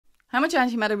How much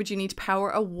antimatter would you need to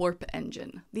power a warp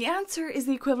engine? The answer is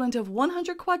the equivalent of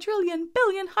 100 quadrillion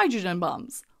billion hydrogen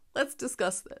bombs. Let's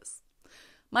discuss this.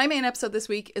 My main episode this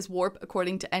week is Warp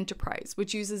according to Enterprise,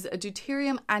 which uses a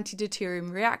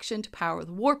deuterium-antideuterium reaction to power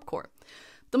the warp core.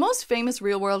 The most famous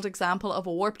real-world example of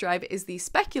a warp drive is the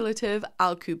speculative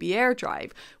Alcubierre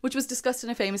drive, which was discussed in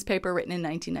a famous paper written in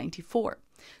 1994.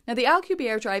 Now, the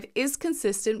Alcubierre drive is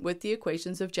consistent with the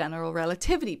equations of general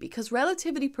relativity because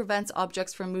relativity prevents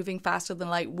objects from moving faster than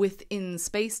light within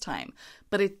space-time,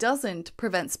 but it doesn't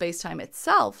prevent space-time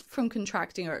itself from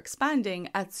contracting or expanding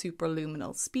at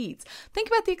superluminal speeds. Think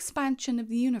about the expansion of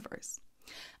the universe.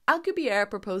 Alcubierre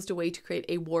proposed a way to create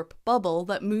a warp bubble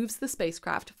that moves the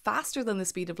spacecraft faster than the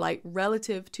speed of light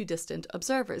relative to distant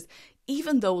observers,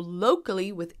 even though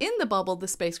locally within the bubble the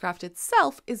spacecraft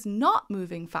itself is not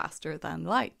moving faster than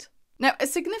light. Now, a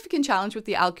significant challenge with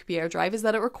the Alcubierre drive is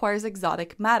that it requires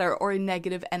exotic matter, or a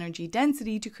negative energy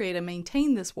density, to create and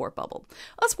maintain this warp bubble.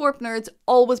 Us warp nerds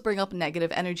always bring up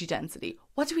negative energy density.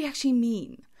 What do we actually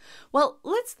mean? Well,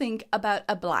 let's think about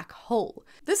a black hole.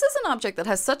 This is an object that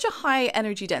has such a high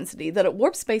energy density that it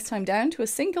warps spacetime down to a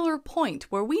singular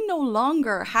point where we no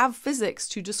longer have physics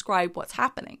to describe what's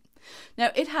happening. Now,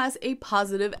 it has a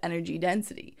positive energy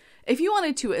density. If you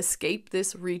wanted to escape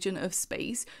this region of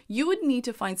space, you would need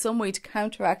to find some way to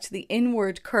counteract the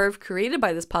inward curve created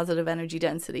by this positive energy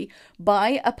density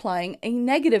by applying a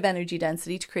negative energy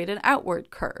density to create an outward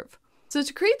curve. So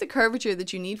to create the curvature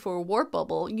that you need for a warp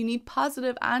bubble, you need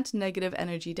positive and negative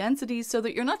energy densities so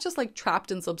that you're not just like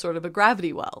trapped in some sort of a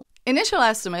gravity well. Initial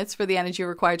estimates for the energy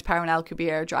required to power an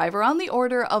Alcubierre drive are on the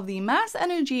order of the mass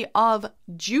energy of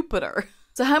Jupiter.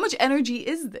 So how much energy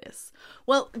is this?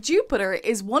 Well, Jupiter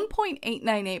is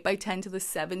 1.898 by 10 to the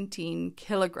 17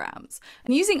 kilograms.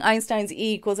 And using Einstein's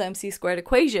E equals mc squared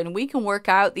equation, we can work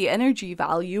out the energy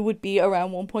value would be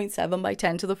around 1.7 by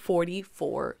 10 to the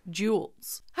 44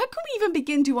 joules. How can we even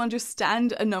begin to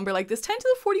understand a number like this? 10 to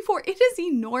the 44, it is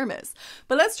enormous.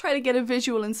 But let's try to get a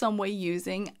visual in some way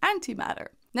using antimatter.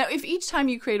 Now, if each time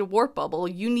you create a warp bubble,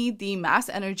 you need the mass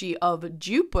energy of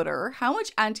Jupiter, how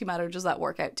much antimatter does that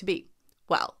work out to be?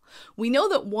 Well, we know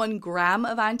that 1 gram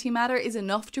of antimatter is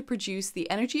enough to produce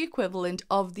the energy equivalent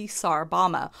of the Tsar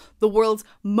Bomba, the world's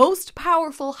most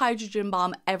powerful hydrogen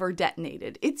bomb ever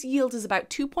detonated. Its yield is about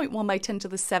 2.1 by 10 to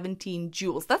the 17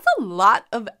 joules. That's a lot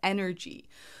of energy.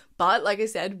 But like I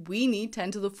said, we need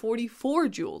 10 to the 44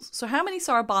 joules. So how many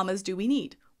Tsar Bombas do we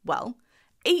need? Well,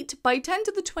 8 by 10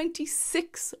 to the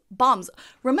 26 bombs.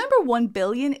 Remember, 1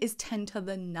 billion is 10 to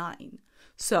the 9.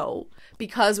 So,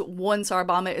 because 1 Tsar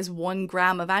Bomba is 1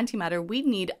 gram of antimatter, we'd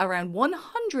need around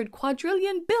 100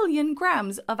 quadrillion billion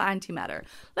grams of antimatter.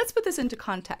 Let's put this into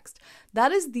context.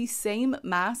 That is the same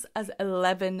mass as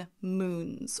 11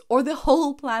 moons, or the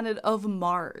whole planet of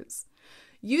Mars.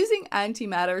 Using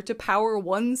antimatter to power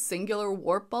one singular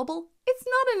warp bubble, it's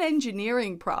not an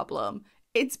engineering problem.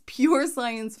 It's pure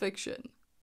science fiction.